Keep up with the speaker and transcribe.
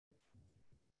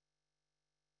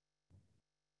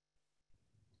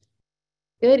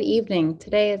Good evening.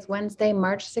 Today is Wednesday,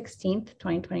 March 16th,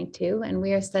 2022, and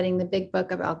we are studying the Big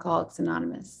Book of Alcoholics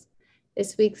Anonymous.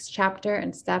 This week's chapter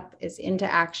and step is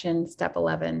Into Action, Step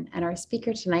 11, and our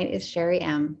speaker tonight is Sherry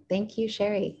M. Thank you,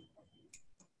 Sherry.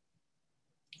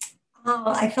 Oh,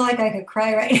 I feel like I could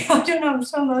cry right now. I don't know, I'm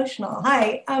so emotional.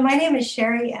 Hi, my name is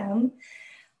Sherry M.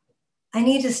 I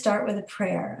need to start with a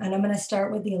prayer, and I'm going to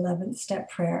start with the 11th step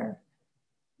prayer.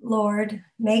 Lord,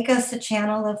 make us a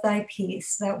channel of thy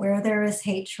peace, that where there is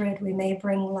hatred, we may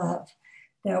bring love,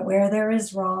 that where there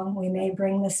is wrong, we may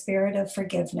bring the spirit of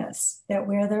forgiveness, that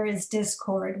where there is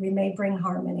discord, we may bring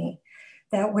harmony,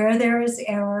 that where there is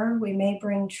error, we may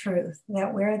bring truth,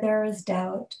 that where there is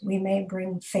doubt, we may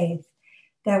bring faith,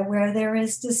 that where there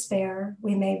is despair,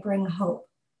 we may bring hope,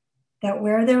 that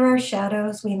where there are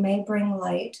shadows, we may bring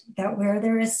light, that where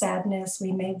there is sadness,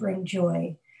 we may bring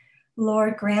joy.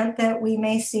 Lord, grant that we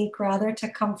may seek rather to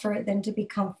comfort than to be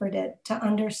comforted, to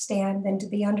understand than to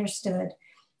be understood,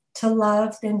 to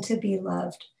love than to be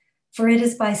loved. For it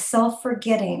is by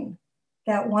self-forgetting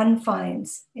that one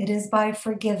finds, it is by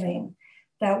forgiving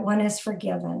that one is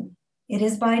forgiven. It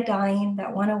is by dying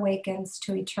that one awakens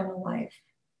to eternal life.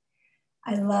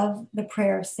 I love the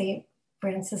prayer of St.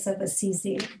 Francis of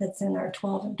Assisi that's in our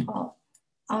 12 and 12.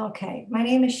 Okay, my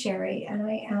name is Sherry, and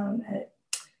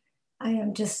I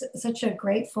am just such a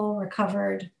grateful,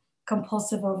 recovered,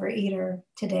 compulsive overeater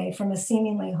today from a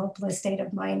seemingly hopeless state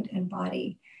of mind and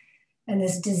body and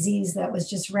this disease that was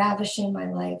just ravishing my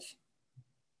life.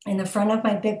 In the front of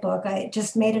my big book, I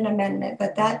just made an amendment,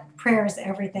 but that prayer is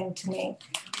everything to me.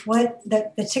 What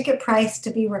the ticket price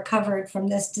to be recovered from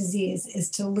this disease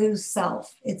is to lose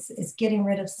self. It's getting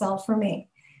rid of self for me.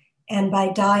 And by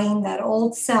dying that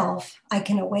old self, I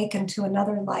can awaken to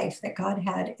another life that God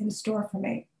had in store for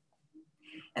me.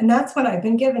 And that's what I've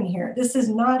been given here. This is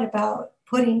not about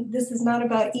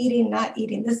eating, not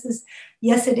eating. This is,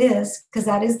 yes, it is, because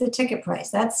that is the ticket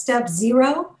price. That's step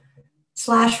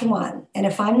 0/1. And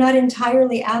if I'm not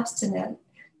entirely abstinent,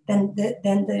 then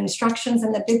the instructions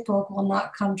in the big book will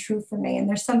not come true for me. And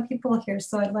there's some people here,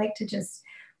 so I'd like to just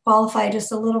qualify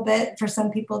just a little bit for some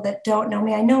people that don't know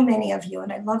me. I know many of you,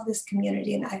 and I love this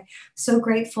community, and I'm so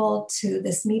grateful to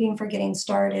this meeting for getting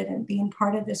started and being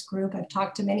part of this group. I've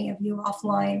talked to many of you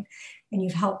offline, and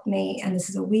you've helped me, and this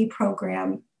is a we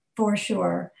program for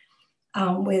sure,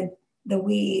 with the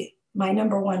we, my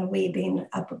number one we being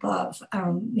up above,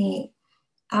 me.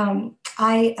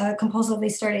 I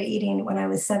compulsively started eating when I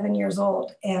was 7 years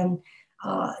old, and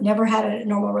never had a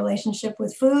normal relationship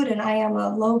with food. And I am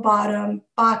a low bottom,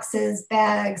 boxes,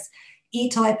 bags,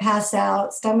 eat till I pass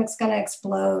out, stomach's gonna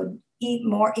explode, eat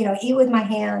more, eat with my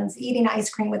hands, eating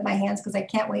ice cream with my hands because I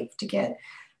can't wait to get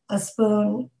a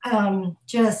spoon.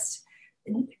 Just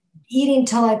eating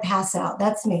till I pass out.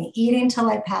 That's me, eating till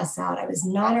I pass out. I was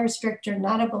not a restrictor,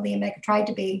 not a bulimic. I tried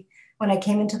to be. When I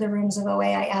came into the rooms of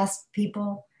OA, I asked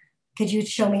people, could you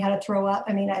show me how to throw up?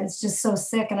 I mean, I was just so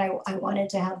sick, and I wanted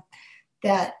to have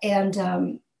that.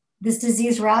 And this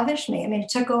disease ravished me. I mean, it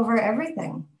took over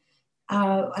everything.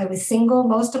 I was single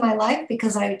most of my life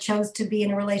because I chose to be in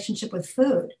a relationship with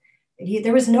food.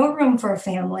 There was no room for a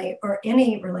family or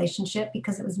any relationship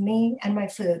because it was me and my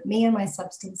food, me and my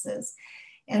substances.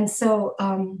 And so,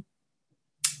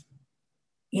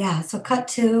 so cut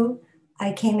to,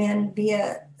 I came in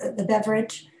via the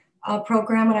beverage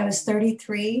program when I was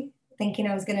 33, thinking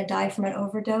I was going to die from an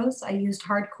overdose. I used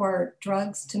hardcore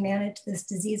drugs to manage this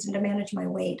disease and to manage my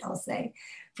weight, I'll say,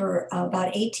 for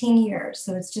about 18 years.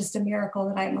 So it's just a miracle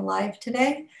that I'm alive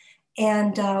today.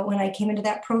 And when I came into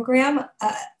that program,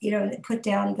 put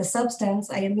down the substance,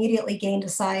 I immediately gained a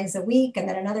size a week and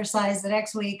then another size the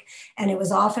next week. And it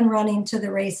was off and running to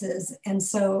the races. And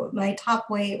so my top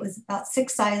weight was about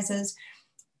 6 sizes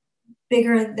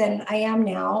bigger than I am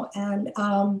now. And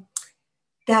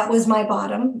that was my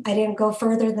bottom. I didn't go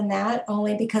further than that,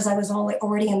 only because I was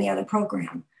already in the other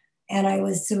program, and I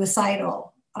was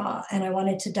suicidal, and I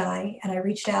wanted to die. And I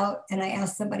reached out and I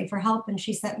asked somebody for help, and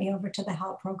she sent me over to the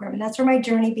HELP program. And that's where my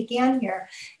journey began, here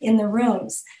in the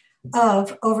rooms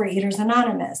of Overeaters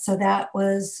Anonymous. So that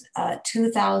was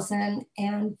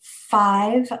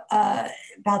 2005,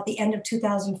 about the end of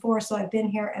 2004. So I've been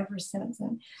here ever since.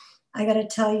 And I got to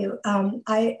tell you,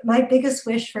 my biggest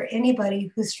wish for anybody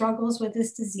who struggles with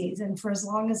this disease, and for as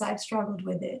long as I've struggled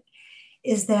with it,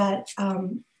 is that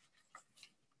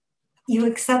you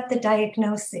accept the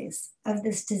diagnoses of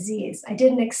this disease. I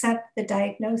didn't accept the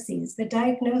diagnoses. The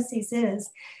diagnoses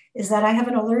is that I have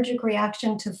an allergic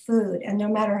reaction to food, and no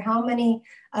matter how many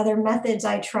other methods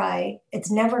I try,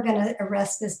 it's never going to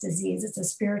arrest this disease. It's a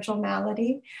spiritual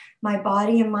malady. My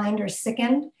body and mind are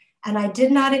sickened. And I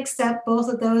did not accept both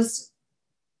of those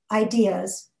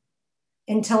ideas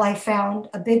until I found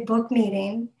a big book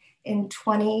meeting in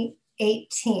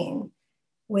 2018,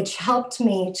 which helped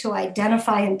me to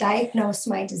identify and diagnose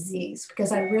my disease,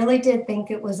 because I really did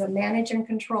think it was a manage and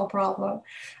control problem.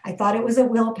 I thought it was a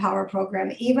willpower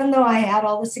program, even though I had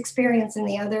all this experience in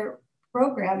the other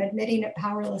program admitting at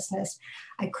powerlessness.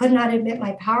 I could not admit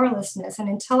my powerlessness. And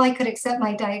until I could accept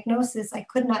my diagnosis, I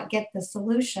could not get the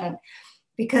solution,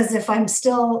 because if I'm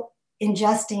still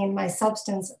ingesting my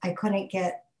substance, I couldn't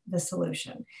get the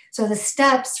solution. So the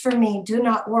steps for me do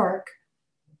not work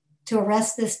to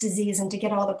arrest this disease and to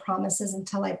get all the promises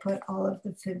until I put all of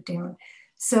the food down.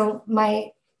 So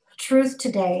my truth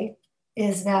today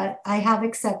is that I have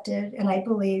accepted and I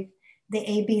believe the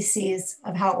ABCs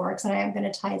of how it works. And I am going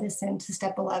to tie this into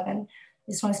step 11.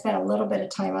 I just want to spend a little bit of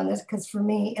time on this because for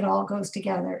me, it all goes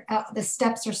together. The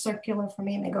steps are circular for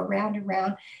me and they go round and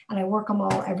round, and I work them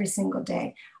all every single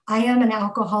day. I am an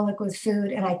alcoholic with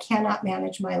food and I cannot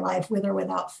manage my life with or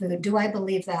without food. Do I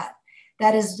believe that?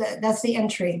 That's the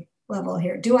entry level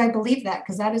here. Do I believe that?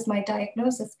 Because that is my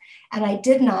diagnosis. And I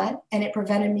did not, and it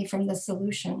prevented me from the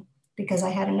solution because I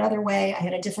had another way. I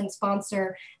had a different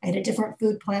sponsor. I had a different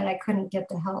food plan. I couldn't get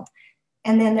the help.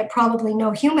 And then that probably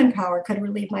no human power could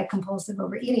relieve my compulsive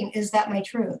overeating. Is that my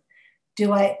truth?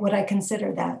 Would I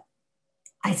consider that?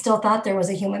 I still thought there was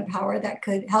a human power that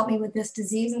could help me with this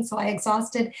disease. And so I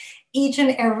exhausted each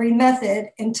and every method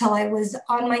until I was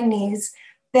on my knees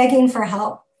begging for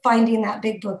help, finding that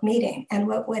big book meeting.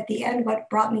 And at the end, what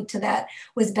brought me to that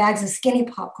was bags of skinny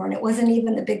popcorn. It wasn't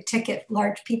even the big ticket,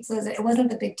 large pizzas. It wasn't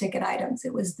the big ticket items.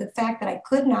 It was the fact that I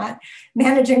could not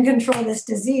manage and control this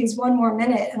disease one more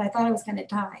minute. And I thought I was going to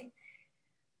die.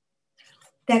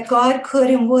 That God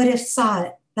could and would have saw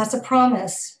it. That's a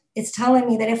promise. It's telling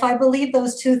me that if I believe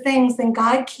those two things, then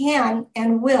God can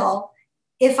and will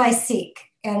if I seek.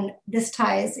 And this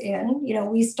ties in,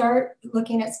 we start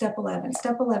looking at step 11.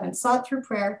 Step 11, sought through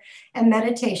prayer and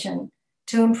meditation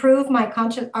to improve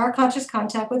our conscious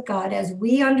contact with God as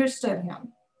we understood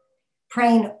him.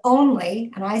 Praying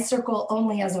only, and I circle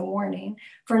only as a warning,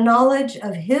 for knowledge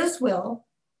of his will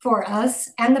for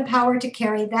us and the power to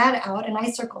carry that out. And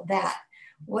I circle that.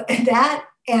 That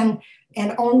and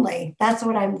only. That's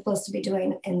what I'm supposed to be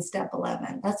doing in step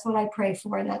 11. That's what I pray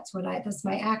for, and that's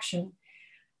my action.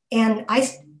 And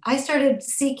I started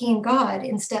seeking God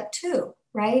in step 2,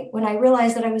 right? When I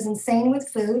realized that I was insane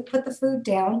with food, put the food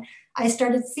down, I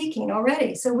started seeking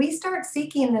already. So we start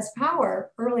seeking this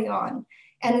power early on.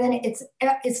 And then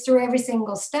it's through every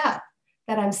single step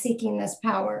that I'm seeking this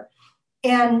power.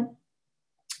 And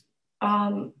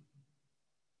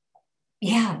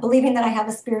believing that I have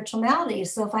a spiritual malady.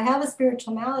 So if I have a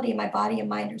spiritual malady, my body and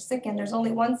mind are sick, and there's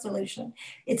only one solution.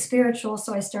 It's spiritual,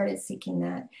 so I started seeking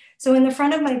that. So in the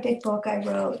front of my big book, I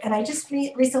wrote, and I just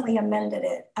recently amended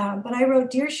it, but I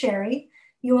wrote, "Dear Sherry,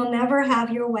 you will never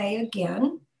have your way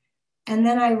again." And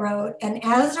then I wrote, "And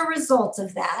as a result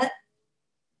of that,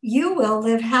 you will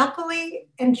live happily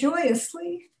and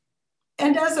joyously,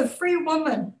 and as a free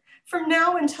woman, from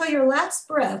now until your last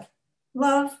breath,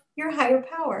 love your higher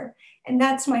power." And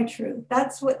that's my truth.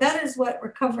 That is what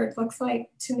recovered looks like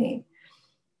to me.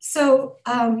 So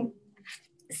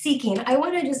seeking, I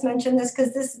want to just mention this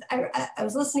because I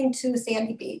was listening to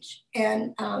Sandy Beach,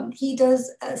 and he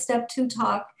does a step 2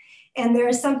 talk. And there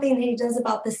is something that he does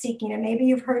about the seeking, and maybe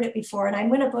you've heard it before, and I'm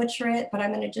going to butcher it, but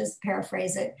I'm going to just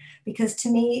paraphrase it, because to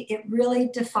me, it really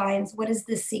defines what is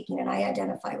this seeking, and I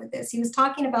identify with this. He was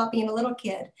talking about being a little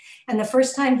kid, and the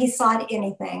first time he sought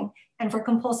anything, and for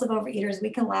compulsive overeaters, we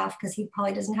can laugh because he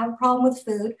probably doesn't have a problem with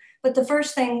food, but the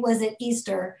first thing was at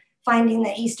Easter, finding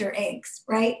the Easter eggs,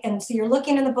 right? And so you're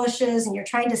looking in the bushes, and you're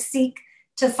trying to seek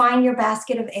to find your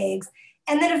basket of eggs.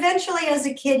 And then eventually as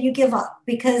a kid, you give up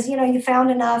because, you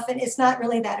found enough and it's not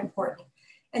really that important.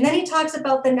 And then he talks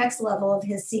about the next level of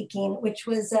his seeking, which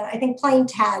was, I think, playing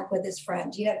tag with his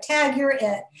friend. Tag, you're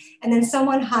it. And then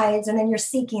someone hides, and then you're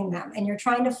seeking them and you're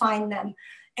trying to find them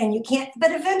and you can't.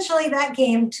 But eventually that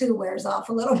game too wears off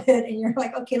a little bit and you're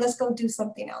like, okay, let's go do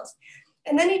something else.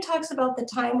 And then he talks about the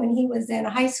time when he was in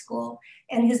high school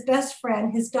and his best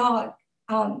friend, his dog,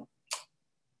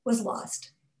 was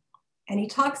lost. And he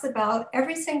talks about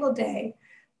every single day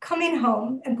coming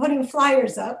home and putting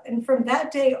flyers up. And from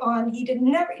that day on, he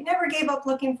never gave up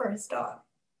looking for his dog.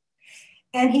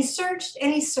 And he searched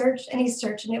and he searched and he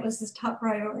searched, and it was his top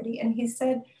priority. And he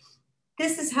said,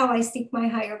 "This is how I seek my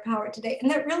higher power today." And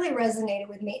that really resonated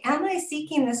with me. Am I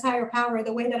seeking this higher power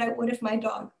the way that I would if my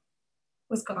dog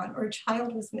was gone or a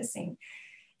child was missing?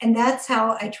 And that's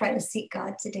how I try to seek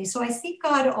God today. So I seek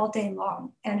God all day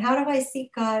long. And how do I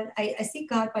seek God? I seek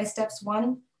God by steps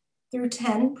 1, through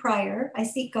 10 prior. I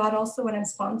seek God also when I'm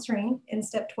sponsoring in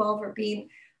step 12 or being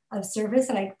of service,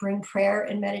 and I bring prayer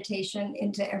and meditation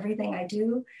into everything I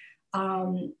do.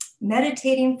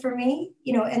 Meditating for me,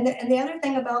 you know, and the other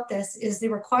thing about this is the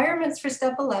requirements for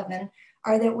step 11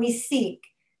 are that we seek.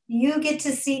 You get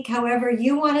to seek however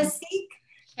you want to seek.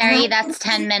 Sherry, that's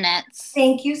 10 minutes.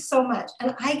 Thank you so much.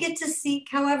 And I get to seek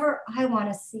however I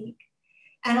want to seek.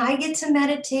 And I get to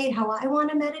meditate how I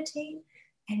want to meditate.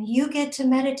 And you get to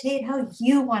meditate how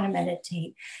you want to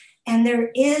meditate. And there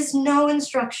is no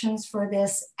instructions for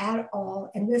this at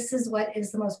all. And this is what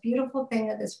is the most beautiful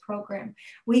thing of this program.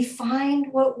 We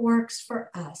find what works for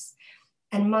us.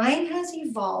 And mine has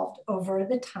evolved over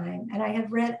the time. And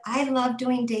I love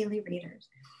doing daily readers.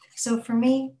 So for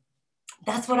me,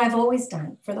 that's what I've always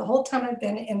done for the whole time I've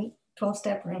been in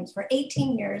 12-step rooms for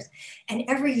 18 years. And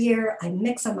every year I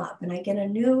mix them up and I get a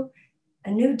new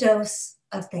dose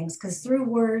of things, because through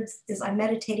words is I'm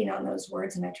meditating on those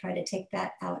words and I try to take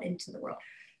that out into the world.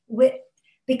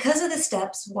 Because of the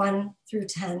steps 1 through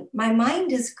 10, my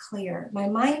mind is clear. My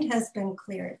mind has been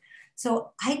cleared.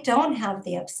 So I don't have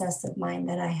the obsessive mind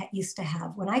that I used to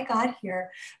have. When I got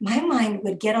here, my mind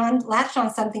would latch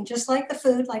on something just like the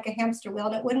food, like a hamster wheel,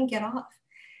 and it wouldn't get off.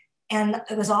 And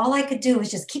it was all I could do was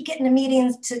just keep getting to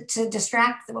meetings to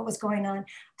distract what was going on.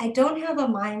 I don't have a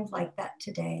mind like that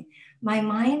today. My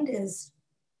mind is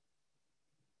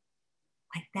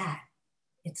like that.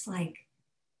 It's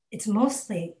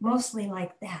mostly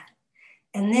like that.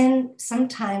 And then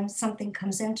sometimes something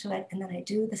comes into it and then I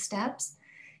do the steps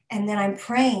and then I'm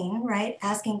praying, right?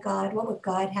 Asking God, what would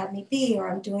God have me be? Or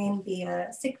I'm doing the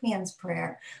sick man's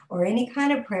prayer or any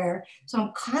kind of prayer. So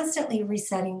I'm constantly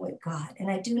resetting with God and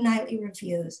I do nightly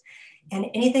reviews. And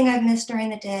anything I've missed during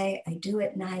the day, I do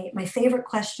at night. My favorite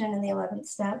question in the 11th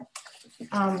step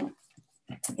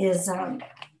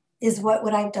is what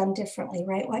would I have done differently,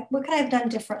 right? What could I have done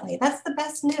differently? That's the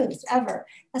best news ever.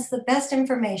 That's the best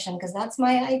information because that's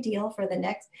my ideal for the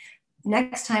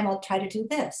next time I'll try to do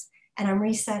this. And I'm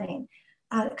resetting.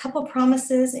 A couple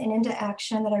promises and into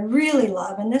action that I really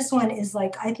love. And this one is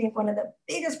like, I think one of the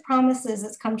biggest promises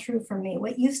that's come true for me.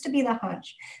 What used to be the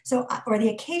hunch, or the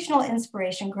occasional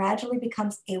inspiration gradually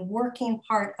becomes a working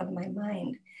part of my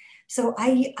mind. So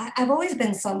I've always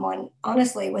been someone,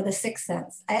 honestly, with a sixth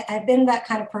sense. I've been that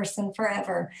kind of person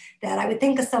forever that I would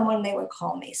think of someone, they would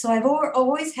call me. So I've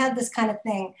always had this kind of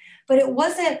thing, but it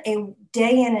wasn't a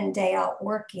day in and day out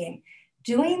working.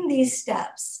 Doing these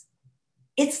steps,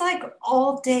 it's like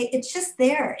all day, it's just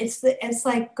there. It's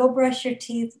like, go brush your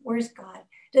teeth, where's God?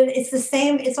 It's the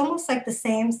same, it's almost like the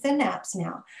same synapse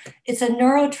now. It's a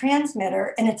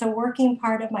neurotransmitter and it's a working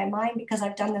part of my mind because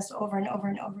I've done this over and over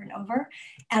and over and over.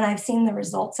 And I've seen the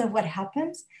results of what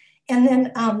happens. And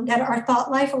then that our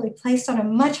thought life will be placed on a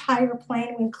much higher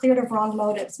plane when cleared of wrong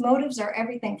motives. Motives are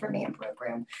everything for me in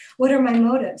program. What are my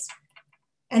motives?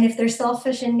 And if they're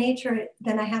selfish in nature,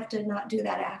 then I have to not do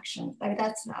that action. I mean,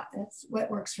 that's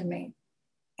what works for me.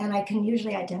 And I can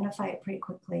usually identify it pretty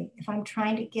quickly. If I'm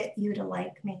trying to get you to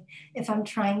like me, if I'm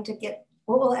trying to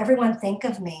what will everyone think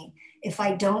of me if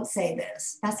I don't say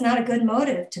this? That's not a good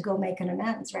motive to go make an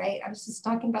amends, right? I was just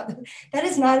talking about that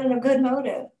is not a good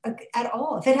motive at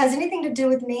all. If it has anything to do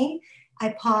with me, I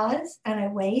pause and I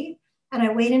wait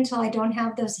until I don't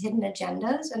have those hidden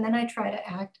agendas. And then I try to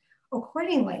act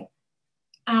accordingly.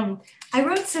 I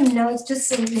wrote some notes, just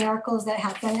some miracles that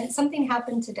happened, and something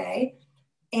happened today.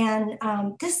 And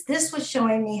this was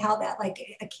showing me how that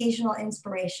like occasional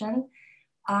inspiration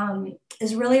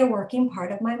is really a working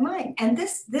part of my mind. And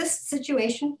this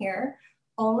situation here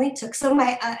only took, and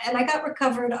I got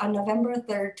recovered on November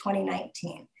 3rd,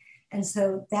 2019. And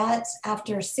so that's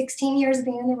after 16 years of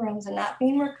being in the rooms and not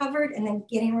being recovered and then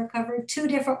getting recovered, 2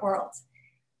 different worlds.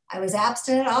 I was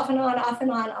abstinent off and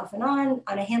on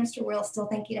a hamster wheel, still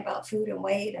thinking about food and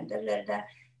weight and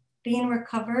being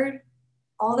recovered.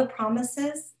 All the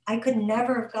promises I could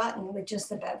never have gotten with just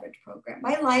the beverage program.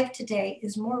 My life today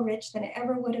is more rich than it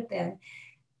ever would have been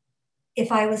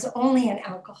if I was only an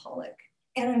alcoholic.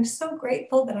 And I'm so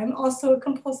grateful that I'm also a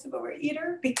compulsive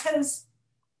overeater because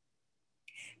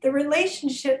the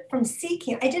relationship from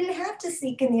seeking, I didn't have to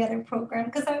seek in the other program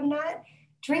because I'm not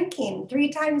drinking 3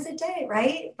 times a day,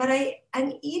 right? But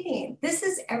I'm eating. This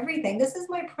is everything. This is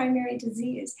my primary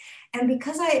disease. And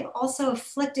because I am also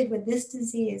afflicted with this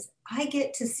disease, I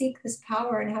get to seek this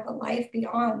power and have a life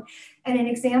beyond. And an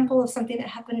example of something that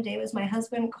happened today was my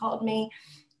husband called me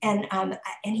and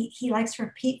he likes to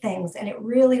repeat things. And it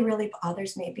really, really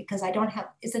bothers me because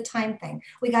it's a time thing.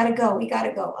 We got to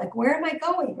go. Like, where am I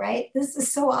going, right? This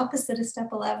is so opposite of step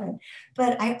 11.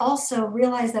 But I also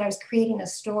realized that I was creating a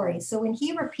story. So when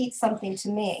he repeats something to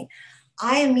me,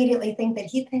 I immediately think that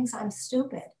he thinks I'm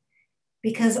stupid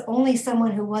because only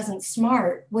someone who wasn't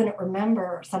smart wouldn't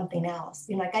remember something else.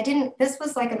 Like this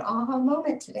was like an aha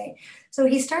moment today. So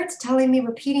he starts telling me,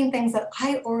 repeating things that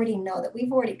I already know, that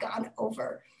we've already gone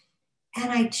over.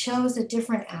 And I chose a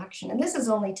different action. And this has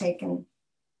only taken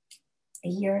a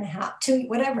year and a half,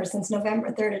 since November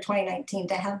 3rd of 2019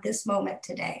 to have this moment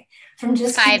today. From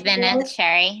just 5 minutes,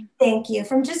 Sherry. Thank you.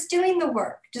 From just doing the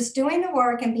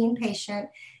work and being patient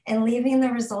and leaving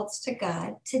the results to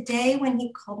God. Today, when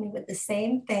he called me with the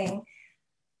same thing,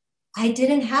 I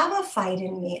didn't have a fight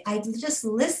in me. I just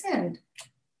listened.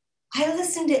 I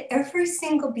listened to every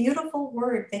single beautiful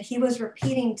word that he was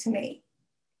repeating to me.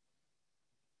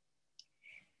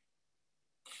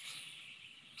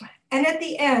 And at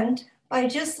the end, by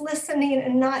just listening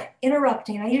and not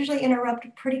interrupting, I usually interrupt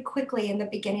pretty quickly in the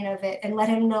beginning of it and let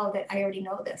him know that I already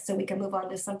know this so we can move on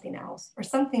to something else or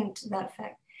something to that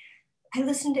effect. I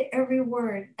listened to every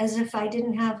word as if I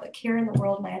didn't have a care in the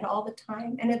world and I had all the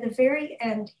time. And at the very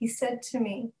end, he said to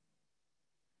me,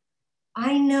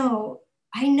 I know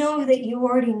that you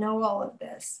already know all of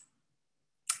this,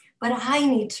 but I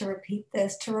need to repeat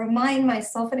this to remind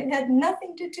myself, and it had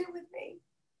nothing to do with me.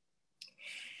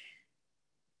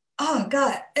 Oh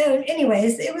God.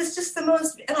 Anyways, it was just the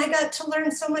most, and I got to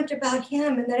learn so much about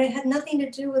him, and that it had nothing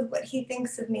to do with what he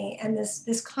thinks of me, and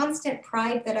this constant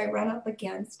pride that I run up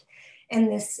against, and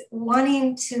this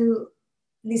wanting to,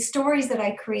 these stories that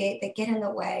I create that get in the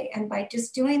way. And by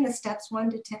just doing the steps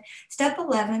 1 to 10, step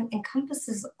 11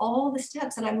 encompasses all the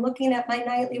steps. And I'm looking at my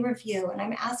nightly review and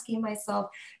I'm asking myself,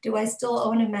 do I still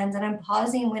own amends? And I'm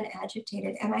pausing when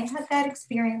agitated. And I had that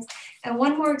experience. And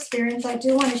one more experience I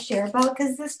do want to share about,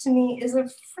 because this to me is a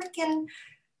freaking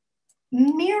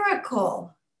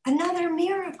miracle, another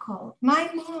miracle. My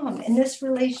mom in this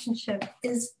relationship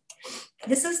is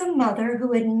a mother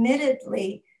who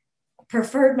admittedly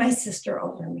preferred my sister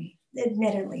over me,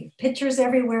 admittedly. Pictures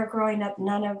everywhere growing up,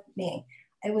 none of me.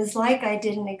 It was like I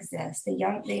didn't exist. It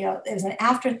was an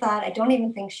afterthought. I don't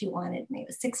even think she wanted me. It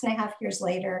was 6.5 years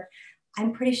later.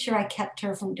 I'm pretty sure I kept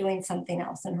her from doing something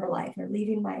else in her life or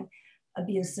leaving my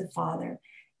abusive father.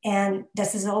 And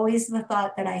this is always the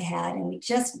thought that I had. And we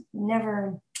just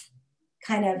never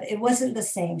it wasn't the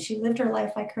same. She lived her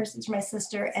life like hers to my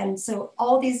sister. And so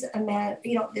all these,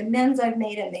 the amends I've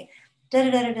made and the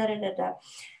da-da-da-da-da-da-da.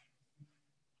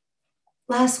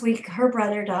 Last week, her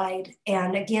brother died.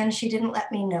 And again, she didn't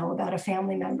let me know about a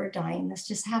family member dying. This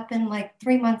just happened like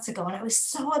 3 months ago. And I was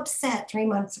so upset 3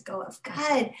 months ago of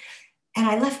God. And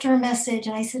I left her a message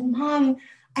and I said, Mom,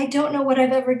 I don't know what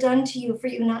I've ever done to you for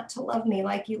you not to love me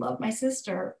like you love my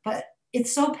sister, but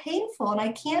it's so painful. And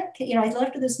I can't, I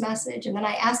left her this message. And then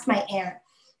I asked my aunt,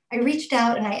 I reached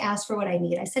out and I asked for what I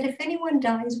need. I said, if anyone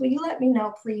dies, will you let me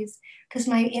know, please? Because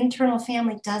my internal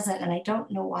family doesn't, and I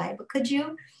don't know why, but could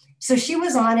you? So she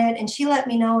was on it and she let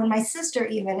me know. And my sister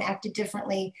even acted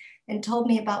differently and told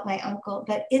me about my uncle.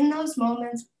 But in those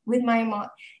moments with my mom,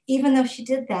 even though she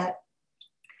did that,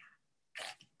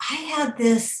 I had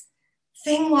this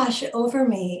thing wash over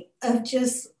me of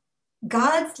just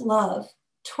God's love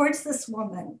towards this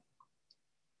woman.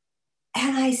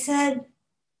 And I said,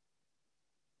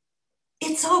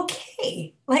 it's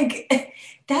okay. Like,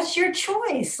 that's your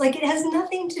choice. Like, it has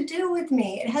nothing to do with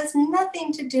me. It has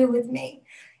nothing to do with me.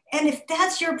 And if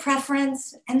that's your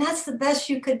preference and that's the best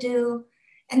you could do,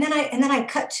 and then I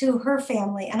cut to her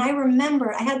family. And I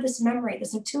remember, I had this memory,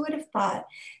 this intuitive thought.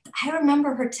 I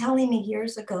remember her telling me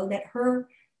years ago that her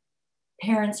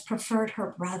parents preferred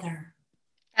her brother.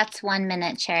 That's 1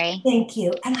 minute, Sherry. Thank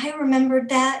you. And I remembered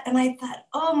that. And I thought,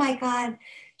 oh my God,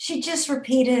 she just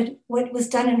repeated what was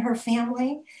done in her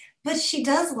family, but she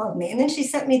does love me. And then she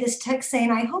sent me this text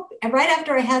saying, I hope, right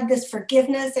after I had this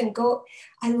forgiveness and go,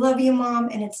 I love you, Mom,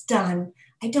 and it's done.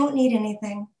 I don't need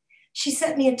anything. She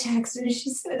sent me a text and she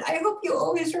said, I hope you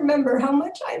always remember how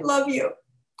much I love you.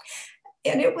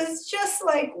 And it was just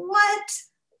like, what?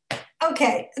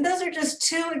 Okay, those are just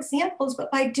 2 examples,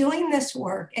 but by doing this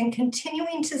work and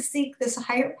continuing to seek this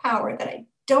higher power that I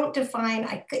don't define,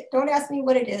 don't ask me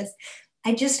what it is.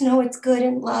 I just know it's good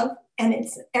and love, and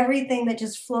it's everything that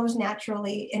just flows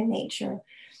naturally in nature,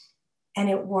 and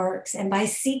it works. And by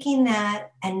seeking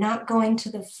that and not going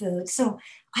to the food. So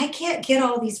I can't get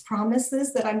all these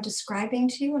promises that I'm describing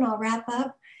to you, and I'll wrap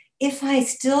up, if I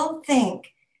still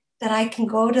think that I can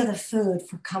go to the food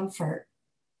for comfort.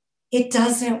 It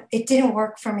didn't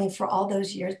work for me for all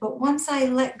those years. But once I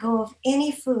let go of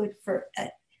any food for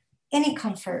any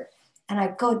comfort and I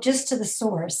go just to the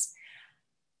source,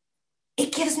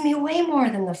 it gives me way more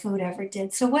than the food ever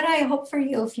did. So what I hope for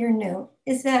you, if you're new,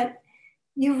 is that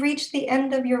you reach the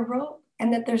end of your rope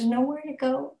and that there's nowhere to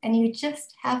go. And you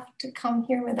just have to come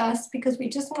here with us because we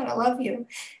just want to love you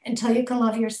until you can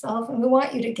love yourself. And we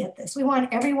want you to get this. We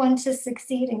want everyone to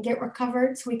succeed and get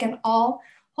recovered so we can all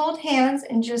hold hands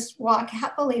and just walk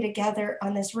happily together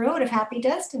on this road of happy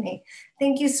destiny.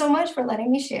 Thank you so much for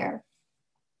letting me share.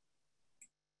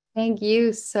 Thank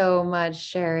you so much,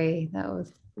 Sherry. That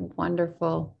was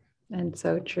wonderful and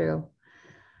so true.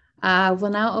 We'll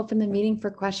now open the meeting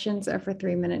for questions or for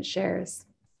 3-minute shares.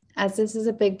 As this is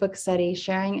a big book study,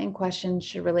 sharing and questions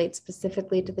should relate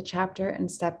specifically to the chapter and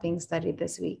step being studied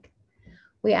this week.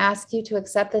 We ask you to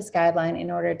accept this guideline in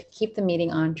order to keep the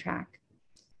meeting on track.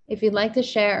 If you'd like to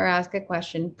share or ask a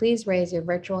question, please raise your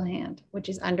virtual hand, which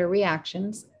is under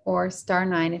reactions, or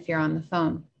 *9 if you're on the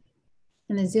phone.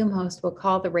 And the Zoom host will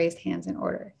call the raised hands in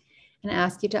order and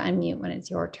ask you to unmute when it's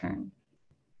your turn.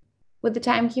 Would the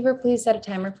timekeeper please set a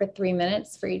timer for 3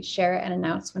 minutes for each share and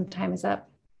announce when time is up?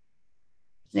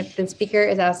 And if the speaker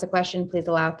is asked a question, please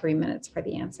allow 3 minutes for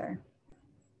the answer.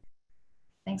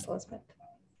 Thanks, Elizabeth.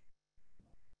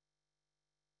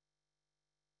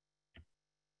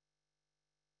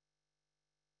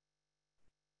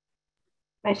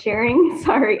 Am I sharing?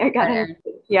 Sorry, I got it.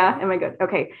 Yeah, am I good?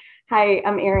 Okay. Hi,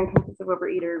 I'm Erin, compulsive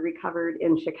overeater, recovered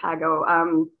in Chicago.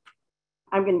 I'm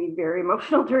going to be very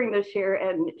emotional during this share.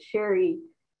 And Sherry,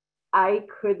 I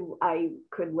could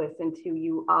listen to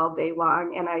you all day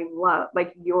long, and I love,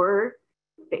 like, your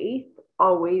faith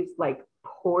always like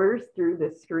pours through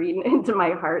the screen into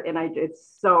my heart, and it's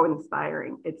so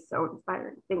inspiring. It's so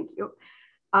inspiring. Thank you.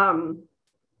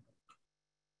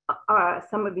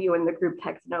 Some of you in the group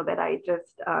text know that I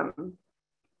just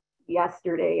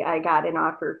yesterday I got an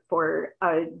offer for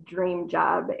a dream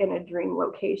job in a dream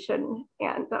location,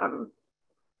 and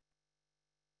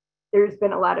there's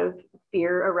been a lot of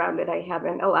fear around it. I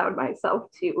haven't allowed myself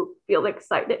to feel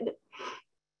excited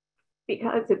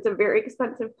because it's a very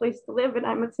expensive place to live, and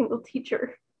I'm a single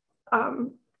teacher.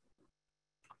 But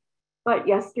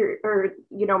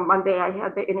Monday I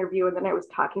had the interview, and then I was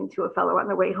talking to a fellow on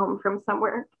the way home from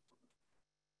somewhere.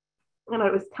 And I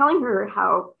was telling her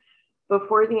how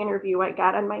before the interview, I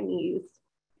got on my knees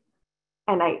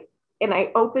and I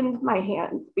opened my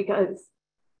hands because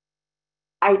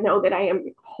I know that I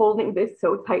am holding this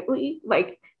so tightly.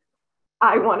 Like,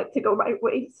 I want it to go my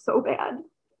way so bad.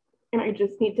 And I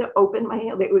just need to open my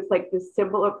hand. It was like this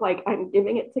symbol of like, I'm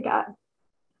giving it to God.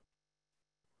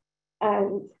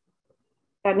 And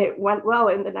it went well.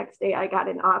 And the next day I got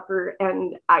an offer,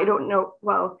 and I don't know.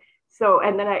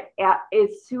 And then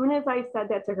as soon as I said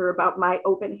that to her about my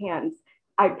open hands,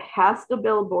 I passed a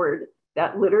billboard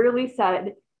that literally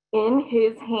said, "In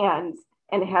his hands,"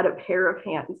 and had a pair of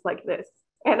hands like this.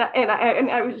 And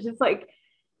I was just like,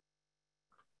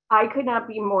 I could not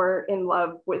be more in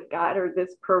love with God or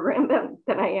this program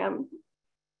than I am.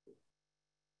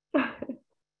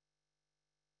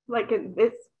 Like in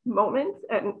this moment.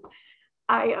 And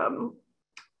I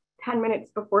 10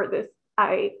 minutes before this,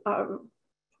 I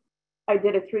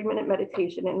did a 3-minute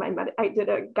meditation in I did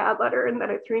a God letter and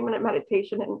then a 3-minute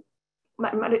meditation, and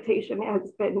my meditation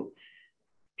has been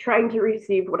trying to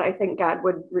receive what I think God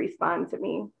would respond to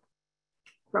me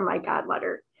from my God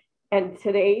letter. And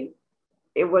today,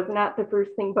 it was not the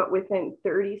first thing, but within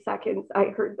 30 seconds, I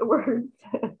heard the words.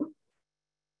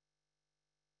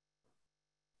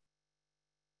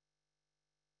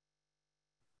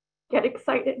 Get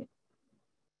excited.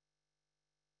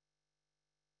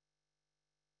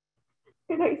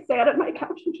 And I sat on my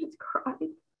couch and just cried.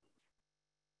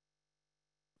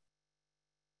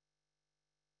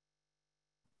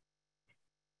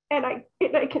 And I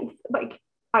can, like,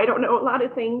 I don't know a lot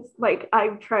of things. Like,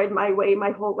 I've tried my way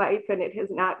my whole life and it has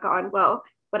not gone well.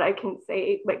 But I can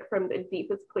say, like, from the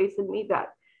deepest place in me, that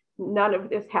none of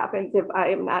this happens if I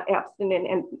am not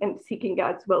abstinent and seeking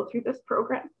God's will through this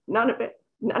program. None of it.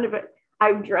 None of it.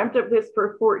 I've dreamt of this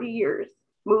for 40 years,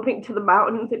 moving to the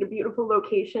mountains in a beautiful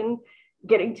location,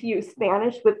 getting to use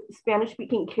Spanish with Spanish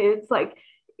speaking kids. Like,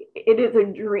 it is a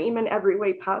dream in every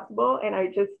way possible. And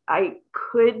I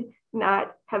could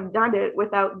not have done it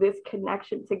without this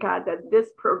connection to God that this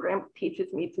program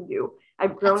teaches me to do.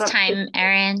 I've grown up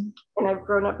Erin. And I've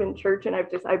grown up in church, and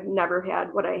I've never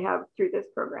had what I have through this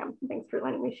program. Thanks for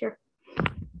letting me share.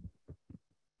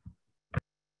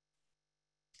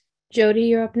 Jody,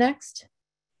 you're up next.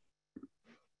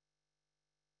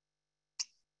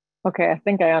 Okay, I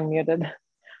think I unmuted.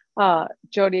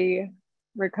 Jody,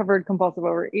 recovered compulsive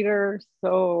overeater.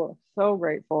 So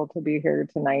grateful to be here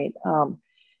tonight.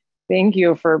 Thank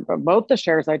you for both the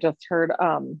shares I just heard.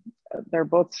 They're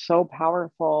both so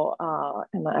powerful.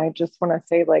 And I just want to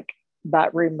say, like,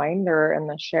 that reminder and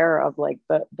the share of like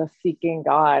the seeking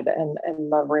God, and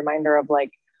the reminder of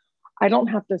like, I don't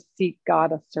have to seek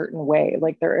God a certain way.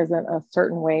 Like there isn't a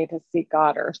certain way to seek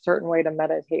God or a certain way to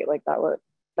meditate. Like that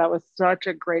was such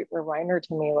a great reminder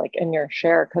to me, like in your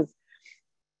share, because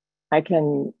I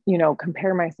can, you know,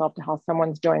 compare myself to how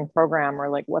someone's doing program or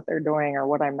like what they're doing or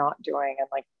what I'm not doing, and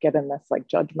like get in this like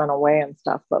judgmental way and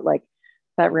stuff. But like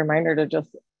that reminder to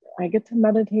just, I get to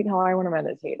meditate how I want to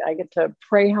meditate. I get to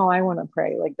pray how I want to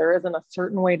pray. Like there isn't a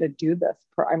certain way to do this.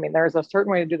 I mean, there's a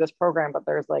certain way to do this program, but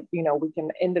there's like, you know, we can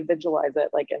individualize it,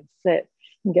 like, and sit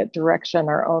and get direction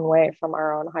our own way from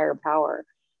our own higher power.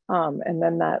 And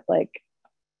then that, like,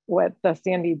 with the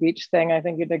Sandy Beach thing, I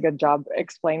think you did a good job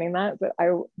explaining that. But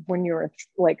when you were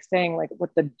like saying like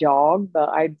with the dog,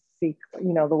 I'd seek,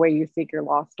 you know, the way you seek your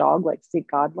lost dog, like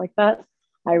seek God like that.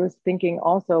 I was thinking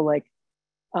also like,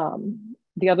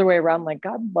 the other way around, like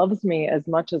God loves me as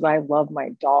much as I love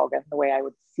my dog, and the way I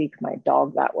would seek my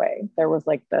dog that way. There was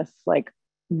like this like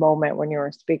moment when you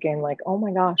were speaking, like, oh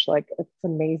my gosh, like it's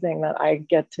amazing that I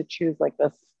get to choose like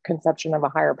this conception of a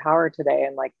higher power today.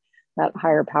 And like that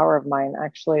higher power of mine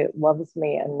actually loves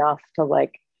me enough to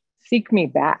like seek me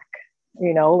back,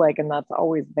 you know, like, and that's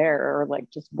always there, or like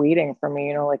just waiting for me,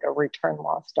 you know, like a return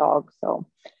lost dog. So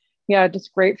yeah,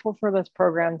 just grateful for this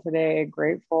program today.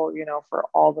 Grateful, you know, for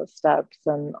all the steps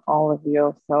and all of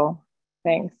you. So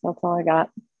thanks. That's all I got.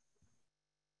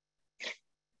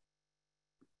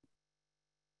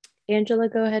 Angela,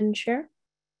 go ahead and share.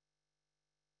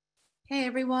 Hey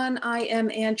everyone, I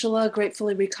am Angela,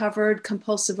 gratefully recovered,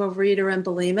 compulsive overeater and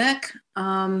bulimic.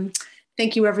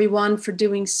 Thank you everyone for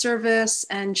doing service,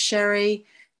 and Sherry,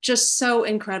 just so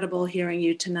incredible hearing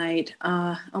you tonight.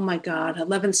 Oh my God,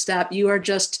 11th step, you are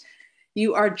just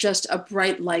a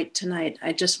bright light tonight.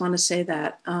 I just want to say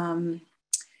that.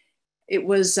 It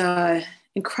was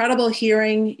incredible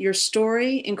hearing your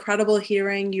story, incredible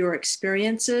hearing your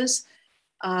experiences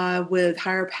with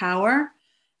higher power.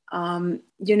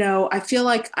 You know, I feel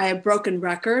like I have broken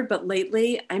record, but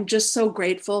lately I'm just so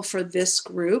grateful for this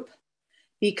group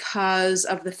because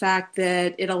of the fact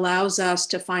that it allows us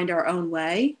to find our own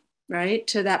way, right,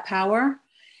 to that power.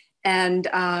 And,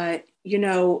 you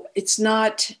know, it's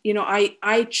not, you know,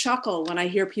 I chuckle when I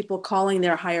hear people calling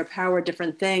their higher power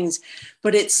different things,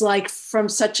 but it's like from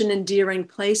such an endearing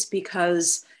place,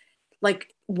 because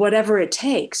like whatever it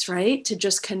takes, right, to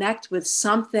just connect with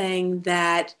something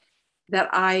that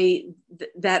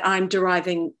I'm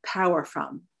deriving power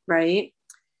from, right?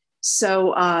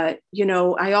 So, you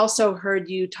know, I also heard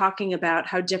you talking about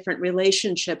how different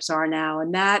relationships are now,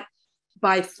 and that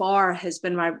by far has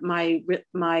been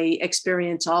my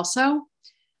experience also.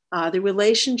 The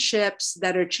relationships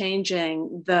that are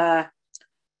changing,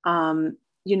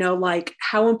 you know, like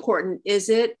how important is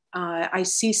it? I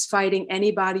cease fighting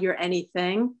anybody or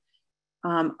anything.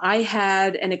 I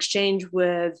had an exchange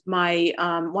with my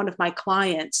one of my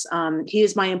clients. He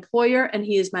is my employer and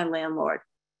he is my landlord.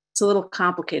 It's a little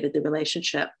complicated, the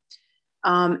relationship.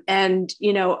 And,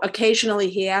 you know, occasionally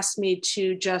he asked me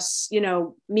to just, you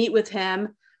know, meet with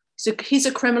him. So he's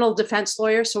a criminal defense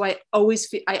lawyer. So I always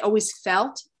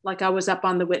felt like I was up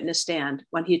on the witness stand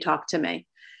when he talked to me.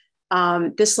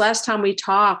 This last time we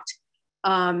talked,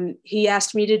 he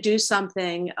asked me to do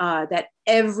something that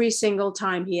every single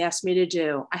time he asked me to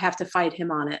do, I have to fight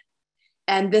him on it.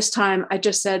 And this time I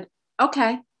just said,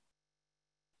 okay.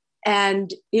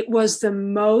 And it was the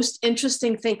most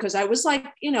interesting thing, because I was like,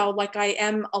 you know, like I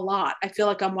am a lot. I feel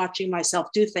like I'm watching myself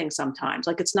do things sometimes,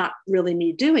 like it's not really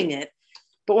me doing it.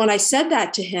 But when I said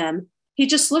that to him, he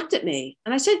just looked at me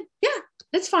and I said, yeah,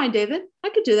 it's fine, David. I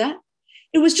could do that.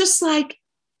 It was just like,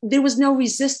 there was no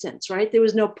resistance, right? There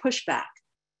was no pushback.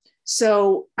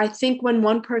 So I think when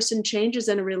one person changes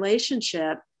in a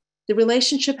relationship, the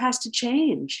relationship has to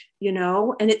change, you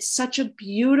know, and it's such a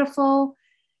beautiful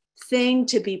thing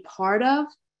to be part of.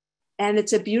 And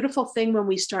it's a beautiful thing when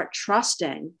we start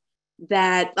trusting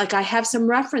that, like, I have some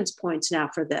reference points now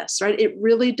for this, right? It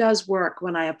really does work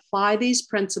when I apply these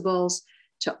principles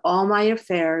to all my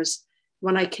affairs,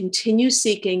 when I continue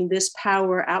seeking this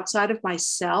power outside of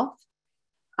myself.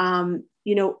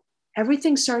 You know,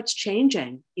 everything starts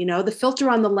changing. You know, the filter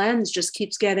on the lens just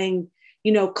keeps getting,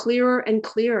 you know, clearer and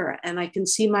clearer, and I can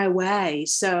see my way.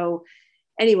 So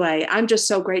anyway, I'm just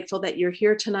so grateful that you're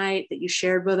here tonight, that you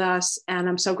shared with us, and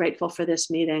I'm so grateful for this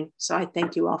meeting. So I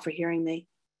thank you all for hearing me.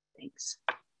 Thanks.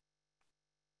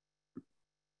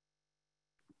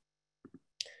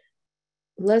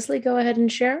 Leslie, go ahead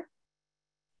and share.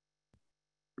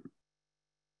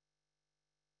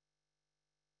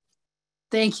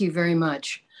 Thank you very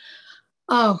much.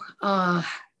 Oh,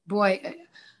 boy,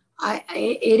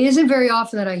 it isn't very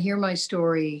often that I hear my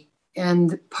story,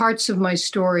 and parts of my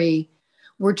story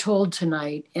were told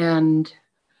tonight. And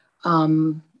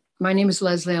my name is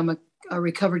Leslie. I'm a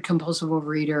recovered compulsive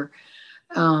overeater.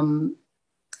 And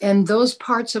those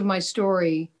parts of my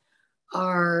story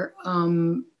are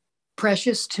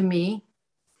precious to me,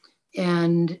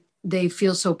 and they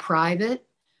feel so private.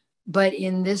 But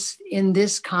in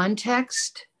this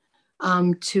context,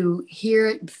 to hear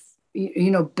it,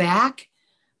 back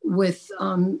with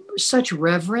such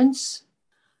reverence,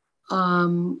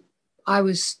 I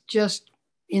was just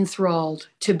enthralled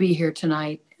to be here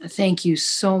tonight. Thank you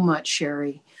so much,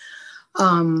 Sherry.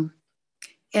 And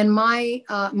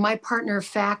my partner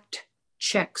fact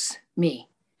checks me,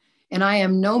 and I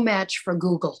am no match for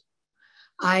Google.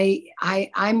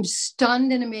 I'm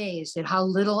stunned and amazed at how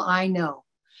little I know.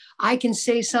 I can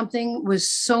say something with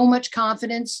so much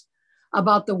confidence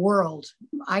about the world.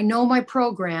 I know my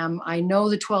program. I know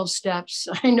the 12 steps.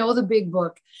 I know the big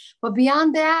book. But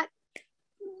beyond that,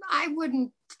 I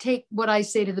wouldn't take what I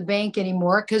say to the bank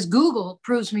anymore, because Google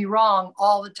proves me wrong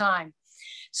all the time.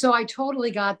 So I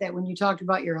totally got that when you talked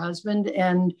about your husband.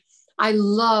 And I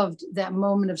loved that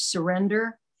moment of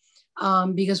surrender,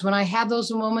 because when I have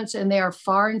those moments, and they are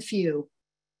far and few,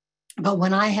 but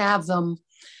when I have them,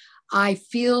 I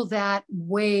feel that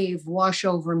wave wash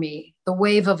over me, the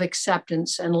wave of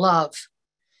acceptance and love.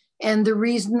 And the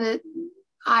reason that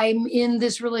I'm in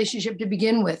this relationship to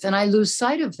begin with, and I lose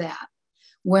sight of that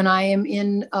when I am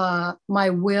in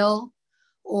my will,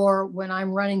 or when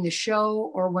I'm running the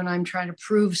show, or when I'm trying to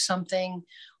prove something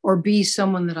or be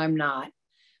someone that I'm not.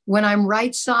 When I'm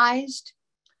right-sized,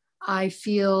 I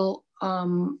feel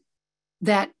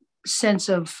that sense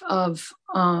of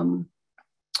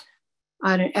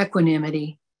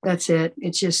equanimity. That's it.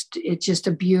 It's just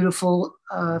a beautiful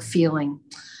feeling.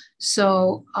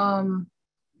 So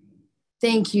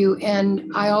thank you.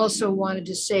 And I also wanted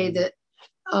to say that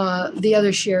the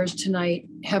other shares tonight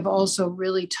have also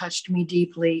really touched me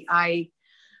deeply.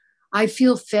 I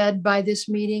feel fed by this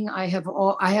meeting. I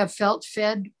have felt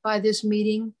fed by this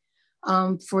meeting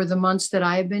for the months that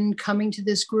I've been coming to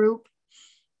this group.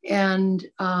 And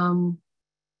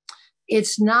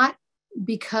it's not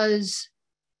because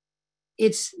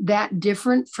it's that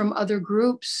different from other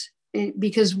groups,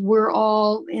 because we're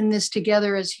all in this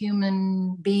together as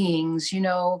human beings,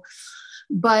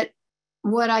 But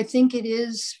what I think it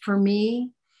is for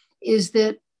me is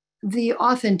that the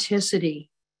authenticity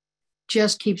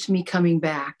just keeps me coming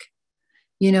back.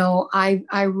 I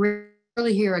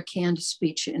rarely hear a canned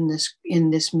speech in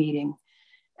this meeting.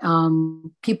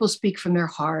 People speak from their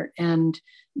heart, and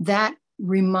that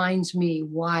reminds me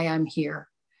why I'm here,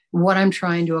 what I'm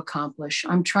trying to accomplish.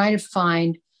 I'm trying to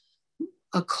find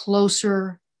a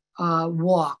closer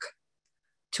walk,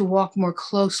 to walk more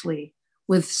closely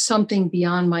with something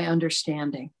beyond my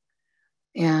understanding.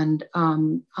 And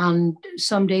on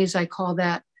some days I call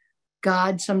that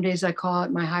God, some days I call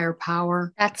it my higher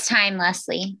power. That's time,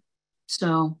 Leslie.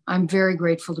 So I'm very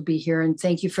grateful to be here, and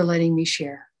thank you for letting me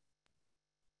share.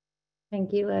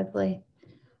 Thank you, Leslie.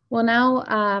 We'll now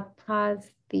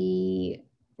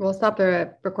we'll stop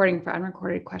the recording for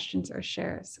unrecorded questions or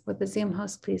shares. Would the Zoom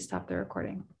host please stop the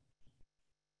recording?